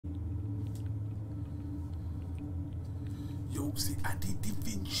Donc c'est AD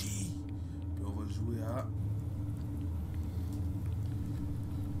Vinci. Puis on va jouer à...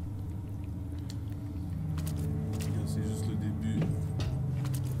 C'est juste le début.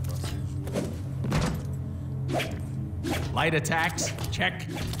 Light attacks, check.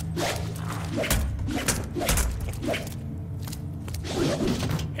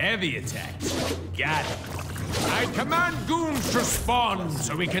 Heavy attacks, got it. I command goons to spawn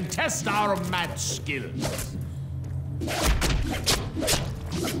so we can test our match skills.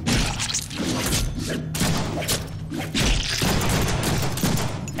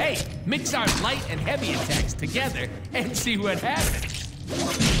 Hey, mix our light and heavy attacks together and see what happens.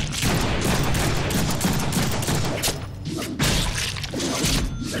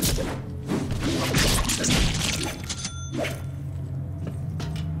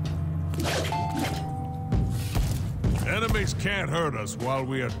 Enemies can't hurt us while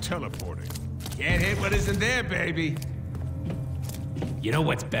we are teleporting. Can't hit what isn't there, baby. You know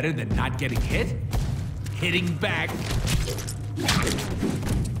what's better than not getting hit? Hitting back.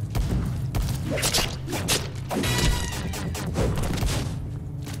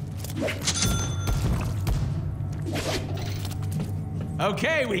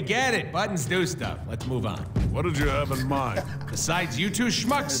 Okay, we get it. Buttons do stuff. Let's move on. What did you have in mind? Besides you two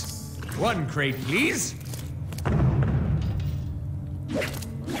schmucks, one crate, please.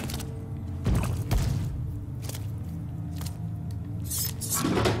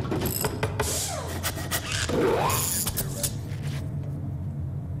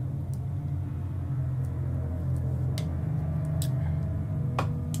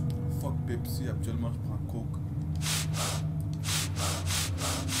 Fuck Pepsi, actuellement je prends Coke.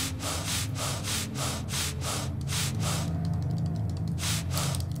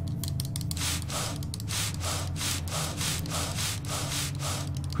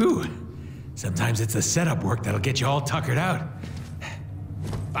 Whew. Sometimes it's the setup work that'll get you all tuckered out.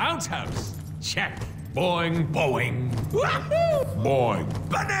 Bounce house. Check. Boing, boing. Wahoo! Boing.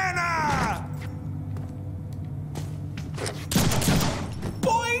 Banana!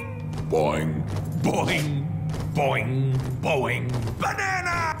 Boing! Boing. Boing, boing, boing.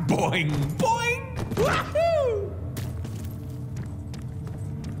 Banana! Boing, boing. Wahoo!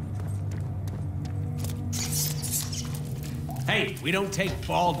 Hey, we don't take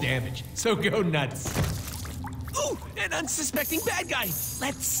fall damage, so go nuts. Ooh, an unsuspecting bad guy.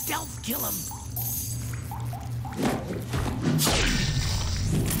 Let's stealth kill him.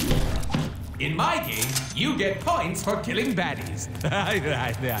 In my game, you get points for killing baddies.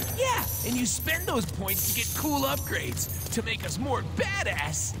 Yeah, and you spend those points to get cool upgrades to make us more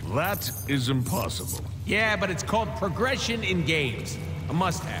badass. That is impossible. Yeah, but it's called progression in games. A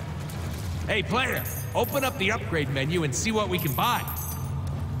must-have. Hey, player, open up the upgrade menu and see what we can buy.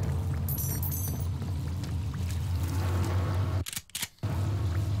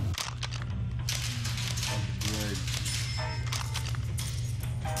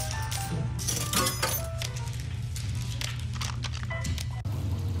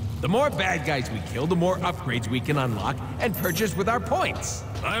 The more bad guys we kill, the more upgrades we can unlock and purchase with our points.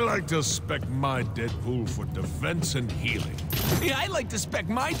 I like to spec my Deadpool for defense and healing. Yeah, I like to spec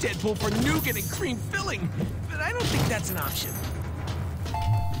my Deadpool for nougat and cream filling, but I don't think that's an option.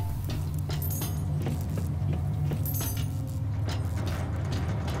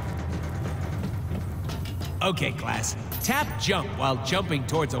 Okay, class. Tap jump while jumping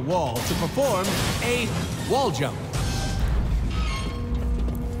towards a wall to perform a wall jump.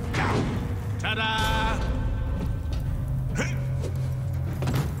 Ta-da!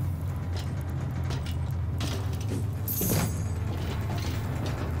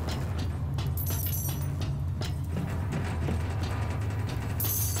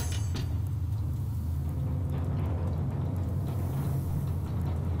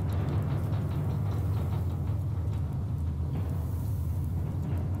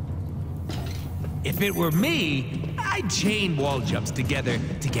 If it were me, I'd chain wall jumps together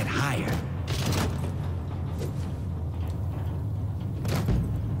to get higher.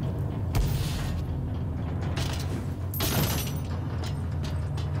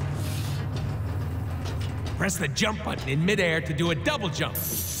 Press the jump button in midair to do a double jump.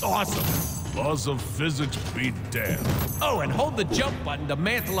 Awesome. Laws of physics be damned. Oh, and hold the jump button to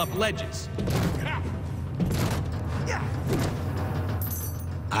mantle up ledges.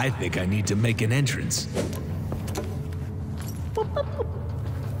 I think I need to make an entrance.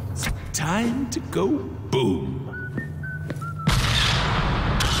 Time to go boom.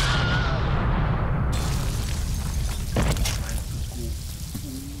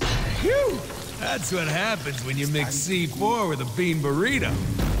 Phew! That's what happens when you mix C4 with a bean burrito.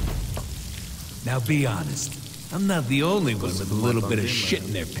 Now be honest. I'm not the only one with a little bit of shit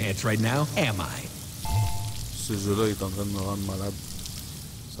in their pants right now, am I? Ce jeu-là est en train de me rendre malade.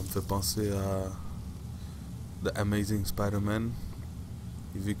 Ça me fait penser à The Amazing Spider-Man.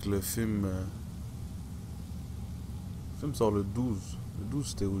 Et vu que le film sort le 12. Le 12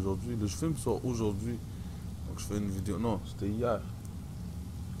 c'était aujourd'hui. Le film sort aujourd'hui. Donc je fais une vidéo. Non, c'était hier.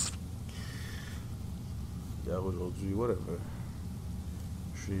 Hier, aujourd'hui, whatever.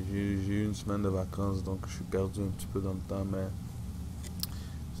 J'ai eu une semaine de vacances, donc je suis perdu un petit peu dans le temps, mais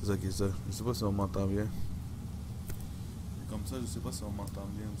c'est ça qui est ça. Je sais pas si on m'entend bien. Et comme ça, je sais pas si on m'entend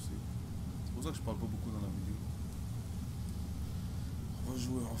bien aussi. C'est pour ça que je parle pas beaucoup dans la vidéo. On va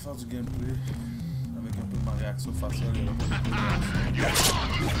jouer, on va faire du gameplay avec un peu de ma réaction faciale. Il y aura pas beaucoup de réaction.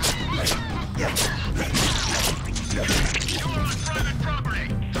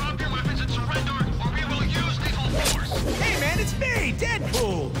 Hey man, it's me,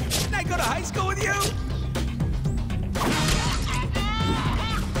 Deadpool! Didn't I go to high school with you?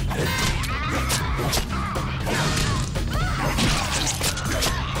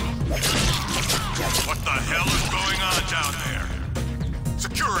 What the hell is going on down there?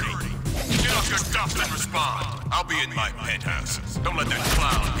 Security! Get off your stuff and respond. I'll be in my penthouse. Don't let that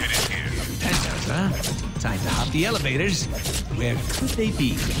clown get in here. Penthouse, huh? Time to hop the elevators. Where could they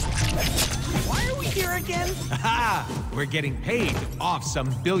be? Why are we here again? Ha! We're getting paid off some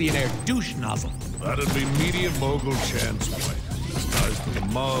billionaire douche nozzle. That'd be media mogul Chance White. Ties to the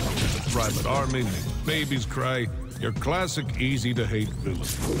mob, the private army, makes babies cry. Your classic easy-to-hate villain.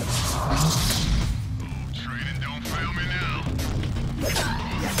 Training don't fail me now.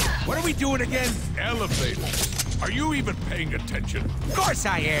 What are we doing again? Elevators. Are you even paying attention? Of course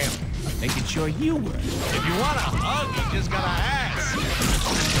I am. Making sure you were. If you want a hug, you just gotta ask.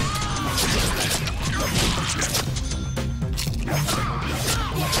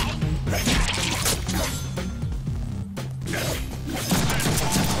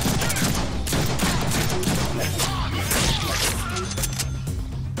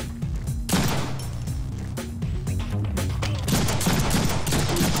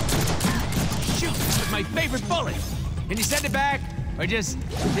 Shoot, with my favorite bullet. Can you send it back? Or just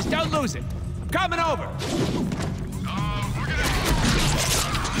don't lose it. I'm coming over.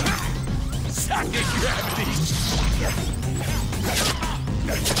 Suck it, gravity.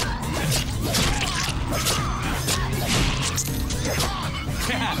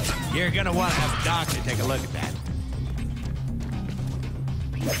 You're gonna want to have a doctor take a look at that.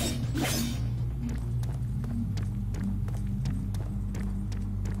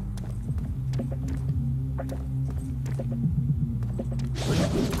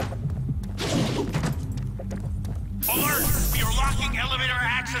 Alert! We are locking elevator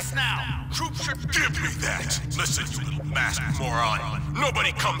access now. Troops should give me that. Listen, you little masked moron.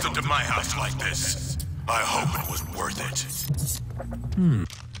 Nobody comes into my house like this. I hope it was worth it.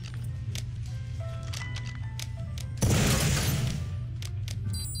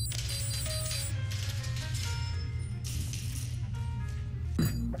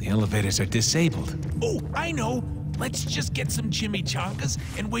 The elevators are disabled. Oh, I know. Let's just get some chimichangas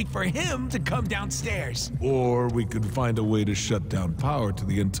and wait for him to come downstairs. Or we could find a way to shut down power to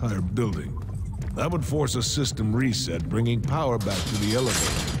the entire building. That would force a system reset, bringing power back to the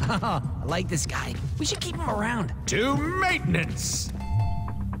elevator. I like this guy. We should keep him around. To maintenance!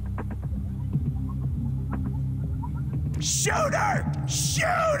 Shooter!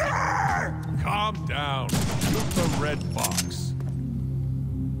 Shooter! Calm down. Shoot the red box.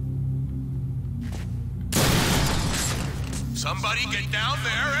 Somebody get down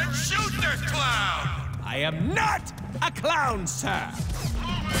there and shoot their clown! I am not a clown, sir!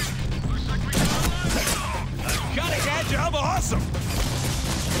 Cutting edge of awesome!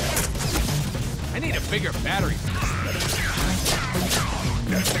 I need a bigger battery.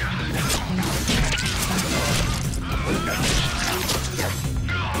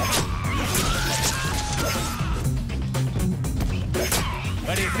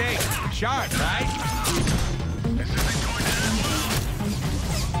 What do you think? Sharp, right?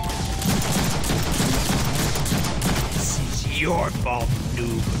 This is your fault,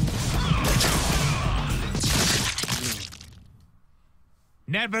 noob.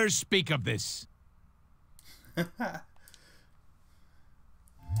 Never speak of this. Alert!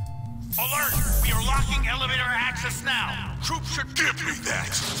 We are locking elevator access now. Troops should give me that.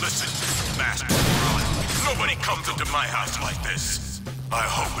 Listen, masked moron. Nobody comes into my house like this. I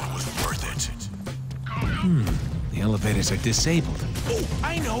hope it was worth it. The elevators are disabled. Oh,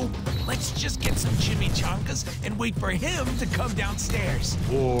 I know. Let's just get some chimichangas and wait for him to come downstairs.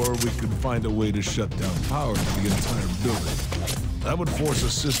 Or we could find a way to shut down power to the entire building. That would force a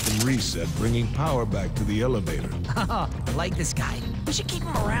system reset, bringing power back to the elevator. I like this guy. We should keep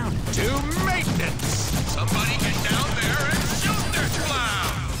him around. To maintenance! Somebody get down there and shoot their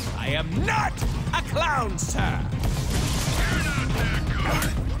clown! I am not a clown, sir. You're not that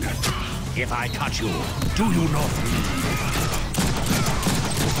good. If I touch you, do you not bleed?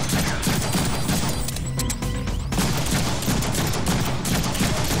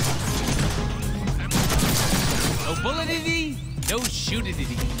 No bullet-itty, no shoot-itty.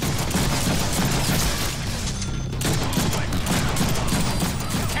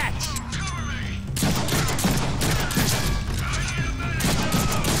 Catch!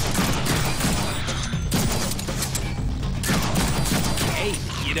 Hey,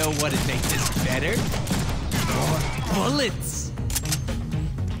 you know what would make this better? More bullets!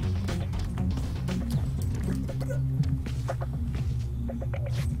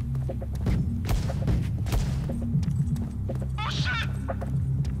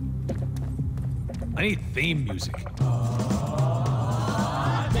 I need theme music.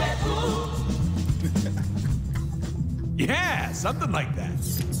 Yeah, something like that.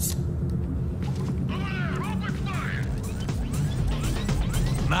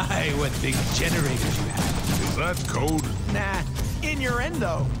 My, what big generators you have. Is that code? Nah,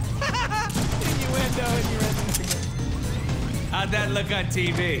 innuendo. Innuendo. How'd that look on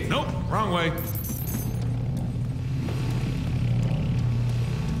TV? Nope, wrong way.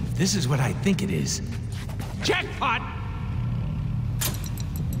 This is what I think it is. Jackpot!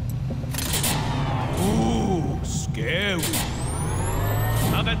 Ooh, scary.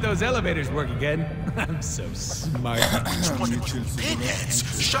 I'll bet those elevators work again. I'm so smart.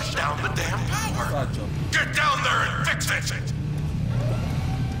 Pinheads, shut down the damn power! Get down there and fix it!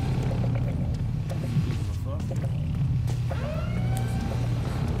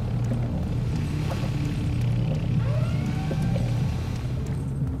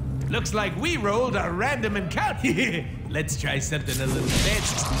 Looks like we rolled a random encounter. Let's try something a little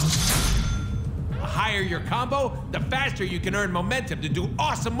fancy. The higher your combo, the faster you can earn momentum to do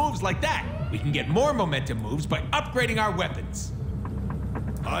awesome moves like that. We can get more momentum moves by upgrading our weapons.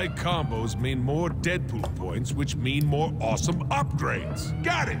 High combos mean more Deadpool points, which mean more awesome upgrades.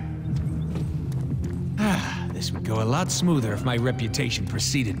 Got it! This would go a lot smoother if my reputation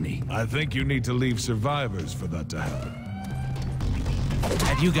preceded me. I think you need to leave survivors for that to happen.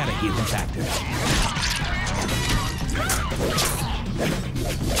 Have you got a healing factor?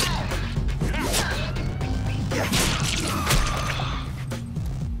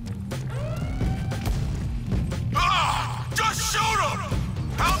 Ah! Just shoot them!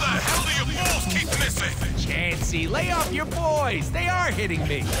 How the hell do you fools keep missing? Chansey, lay off your boys. They are hitting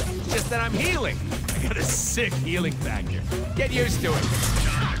me. It's just that I'm healing. I got a sick healing factor. Get used to it.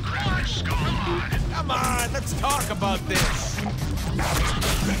 Come on, let's talk about this.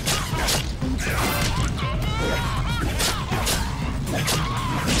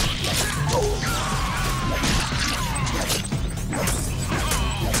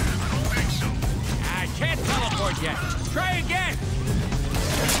 I can't teleport yet. Try again.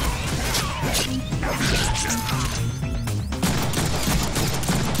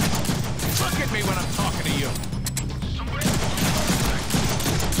 Look at me when I'm talking to you.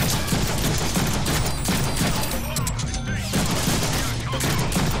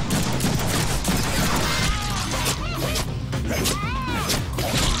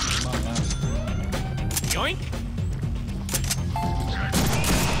 Yoink.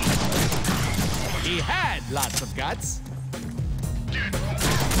 He had lots of guts.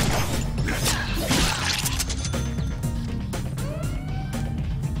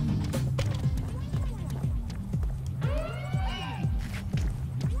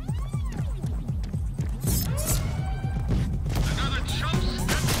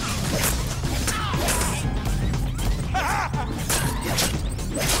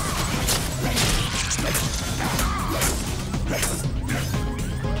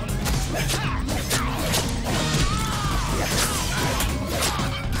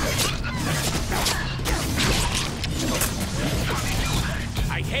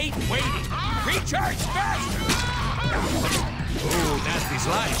 I hate waiting. Recharge faster! Ooh, nasty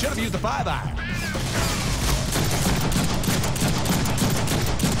slide. Should have used the 5-iron.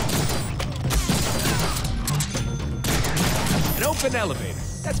 An open elevator.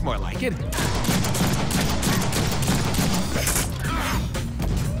 That's more like it.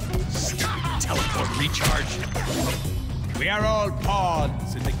 Stupid teleport recharge. We are all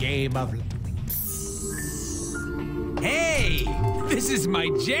pawns in the game of... Hey! This is my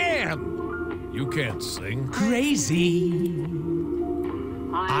jam! You can't sing. Crazy.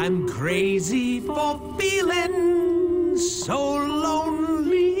 I'm crazy for feeling alone, so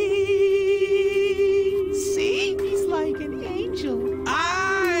lonely. Seems like an angel.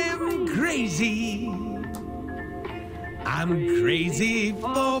 I'm crazy. I'm crazy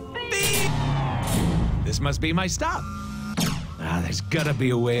for fear. This must be my stop. There's gotta be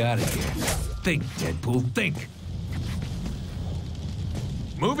a way out of here. Think, Deadpool, think.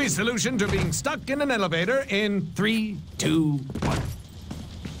 Movie solution to being stuck in an elevator in 3, 2, 1.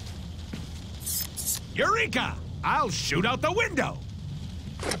 Eureka! I'll shoot out the window.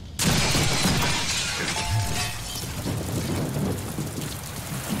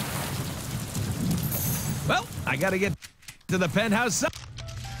 Well, I gotta get to the penthouse.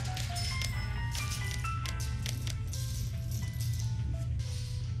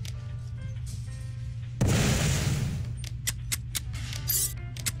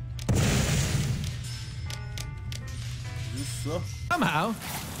 Somehow.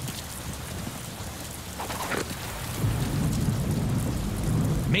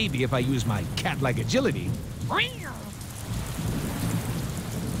 Maybe if I use my cat-like agility.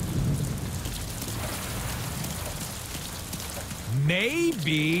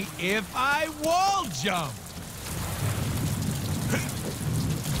 Maybe if I wall jump.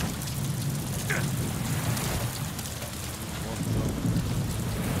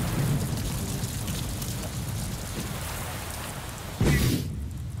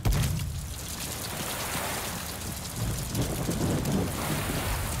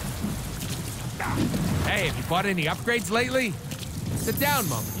 Hey, have you bought any upgrades lately? It's a down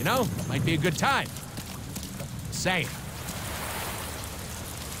moment, you know? Might be a good time. Saying.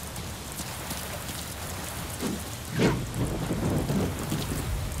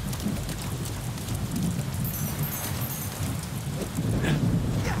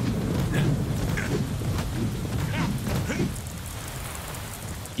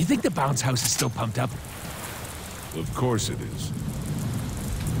 You think the bounce house is still pumped up? Of course it is.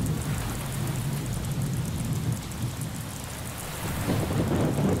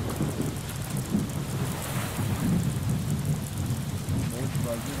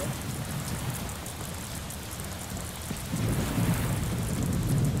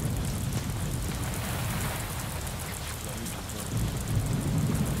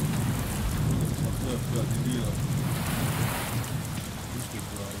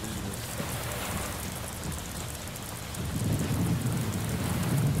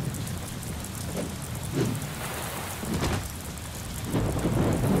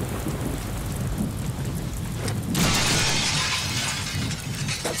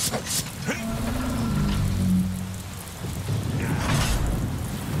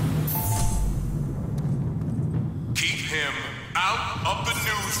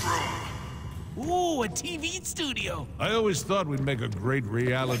 Ooh, a TV studio. I always thought we'd make a great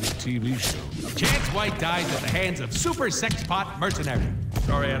reality TV show. Chance White dies at the hands of super sex pot mercenary.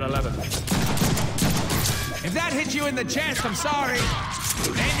 Story at 11. If that hit you in the chest, I'm sorry.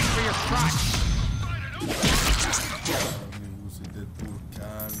 Standing for your crotch.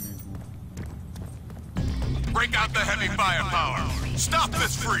 Break out the heavy firepower. Stop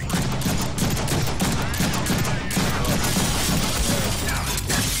this freak.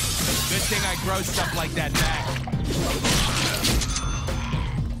 Good thing I grow stuff like that back.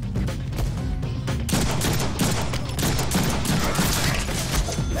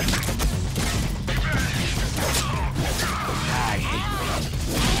 I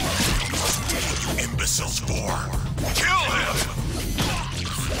hate you imbeciles for. Kill him!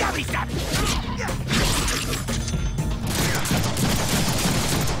 Stop it, stop it!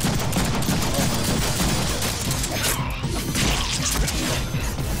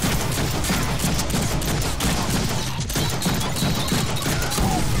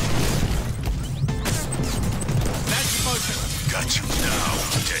 Got you now,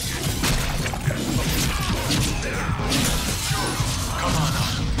 Deadpool. Come on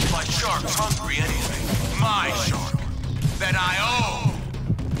up. My shark's hungry anyway. My shark. That I own.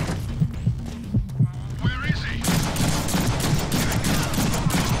 Where is he?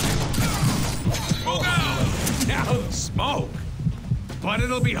 Smoke out! Now smoke. But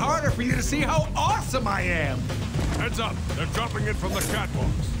it'll be harder for you to see how awesome I am. Heads up. They're dropping it from the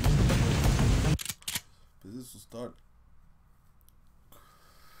catwalks. This will start.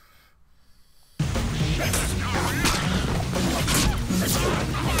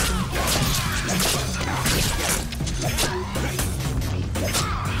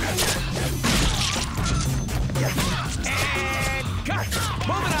 And cut!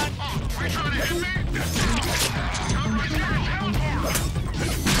 Moving on!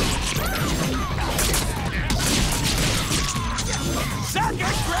 Suck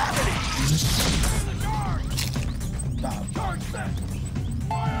at gravity! Da.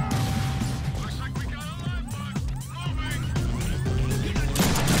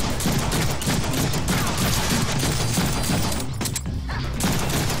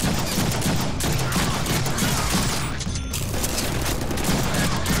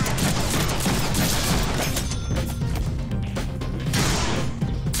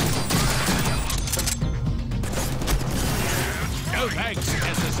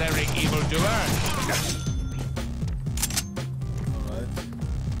 to earn. Alright.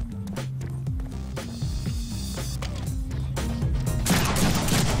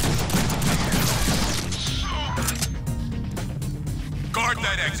 Guard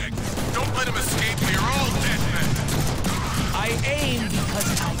that exit. Don't let him escape or you're all dead men. I aim because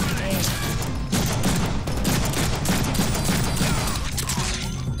I can.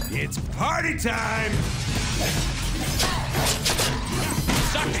 It's party time!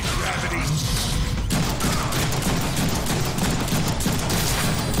 Suck it, gravity!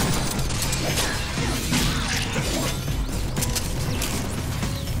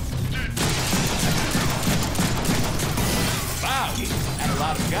 Wow, had a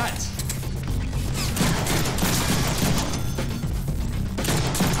lot of guts.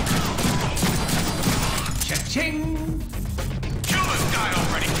 Cha-ching! Kill this guy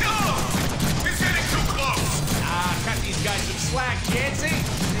already. Kill him. He's getting too close. Ah, cut these guys some slack, Yancy.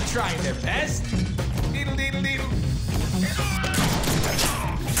 They're trying their best. Deedle, deedle, deedle.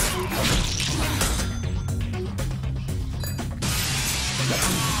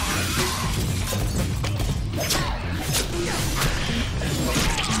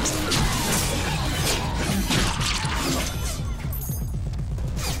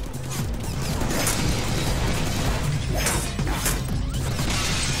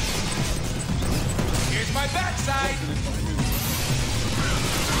 Here's my backside.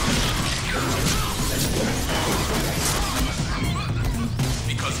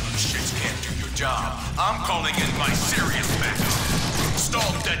 Because you shits can't do your job, I'm calling in my serious backup.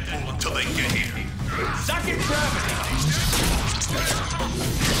 Stall Deadpool until they get here. Suck it, gravity.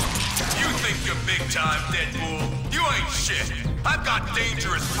 You think you're big time, Deadpool? You ain't shit. I've got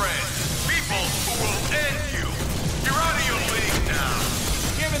dangerous friends. People who will end you. You're out of your league now.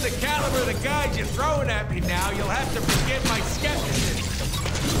 Given the caliber of the guys you're throwing at me now, you'll have to forgive my skepticism.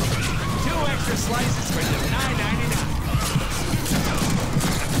 2 extra slices for just $9.99.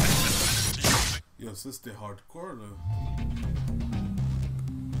 Yo, ça c'était hardcore là.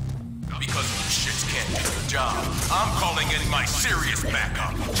 Because you shits can't do your job, I'm calling in my serious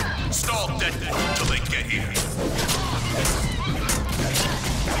backup. Stall Deadpool until they get here.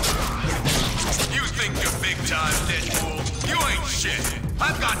 You think you're big time, Deadpool? You ain't shit.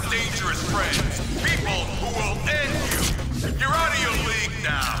 I've got dangerous friends. People who will end you. You're out of your league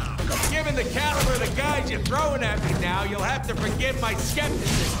now. Given the caliber of the guys you're throwing at me now, you'll have to forgive my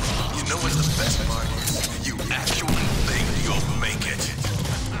skepticism. You know what the best part is? You actually think you'll make it.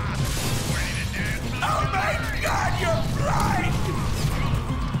 Oh my God, you're blind!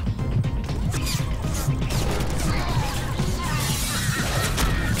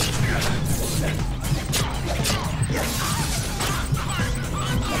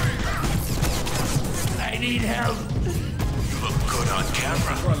 I need help. You look good on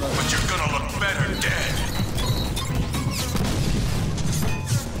camera, but you're gonna look better dead.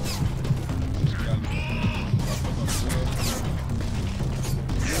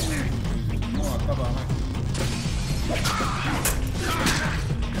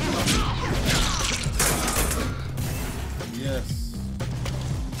 Yes.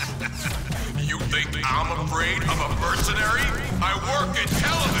 You think I'm afraid of a mercenary? I work in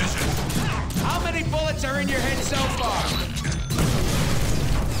television. How many bullets are in your head so far?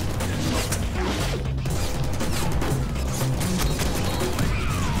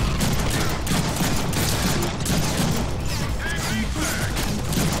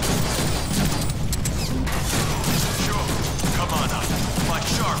 Sure, come on up. My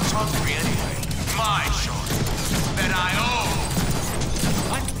shark's hungry anyway. My shark. That I own.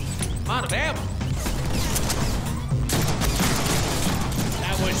 What? Amount of ammo.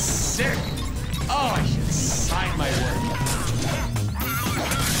 That was sick. Oh, I should sign my work.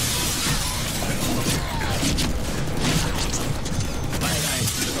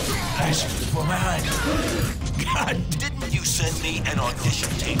 I should pull my eye. God, didn't you send me an audition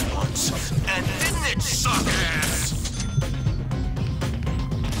tape once? And didn't it suck ass?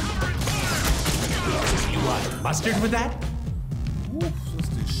 You want mustard with that? Ouf, ça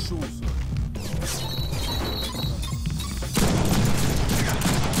c'était chaud ça.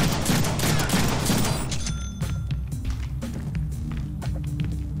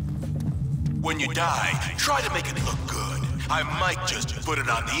 When you die, try to make it look good. I might just put it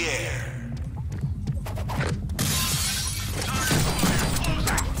on the air.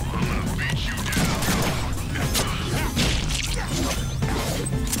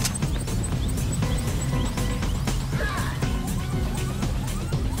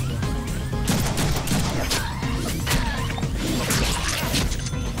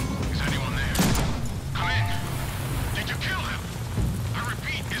 Is anyone there? Come in. Did you kill him? I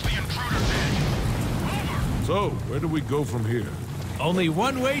repeat, is the intruder Where do we go from here? Only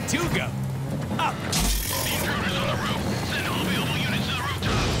one way to go. Up.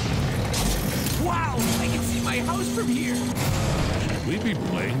 Wow, I can see my house from here. Should we be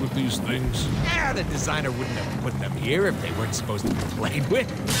playing with these things? Yeah, the designer wouldn't have put them here if they weren't supposed to be played with.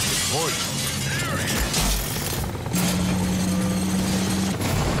 Good point.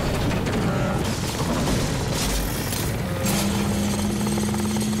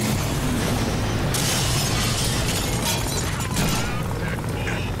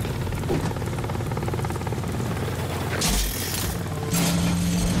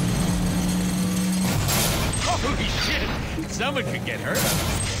 Holy shit! Someone could get hurt.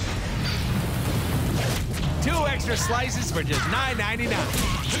 2 extra slices for just $9.99.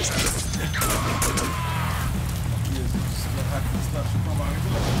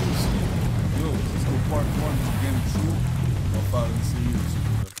 Yo, let's go part 1 to game 2. On va faire une série dessus.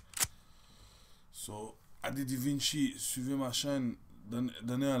 So, Adi Da Vinci, suivez ma chaîne,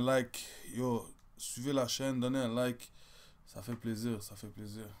 donnez un like. Yo, suivez la chaîne, donnez un like. Ça fait plaisir, ça fait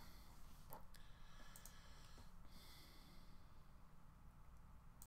plaisir.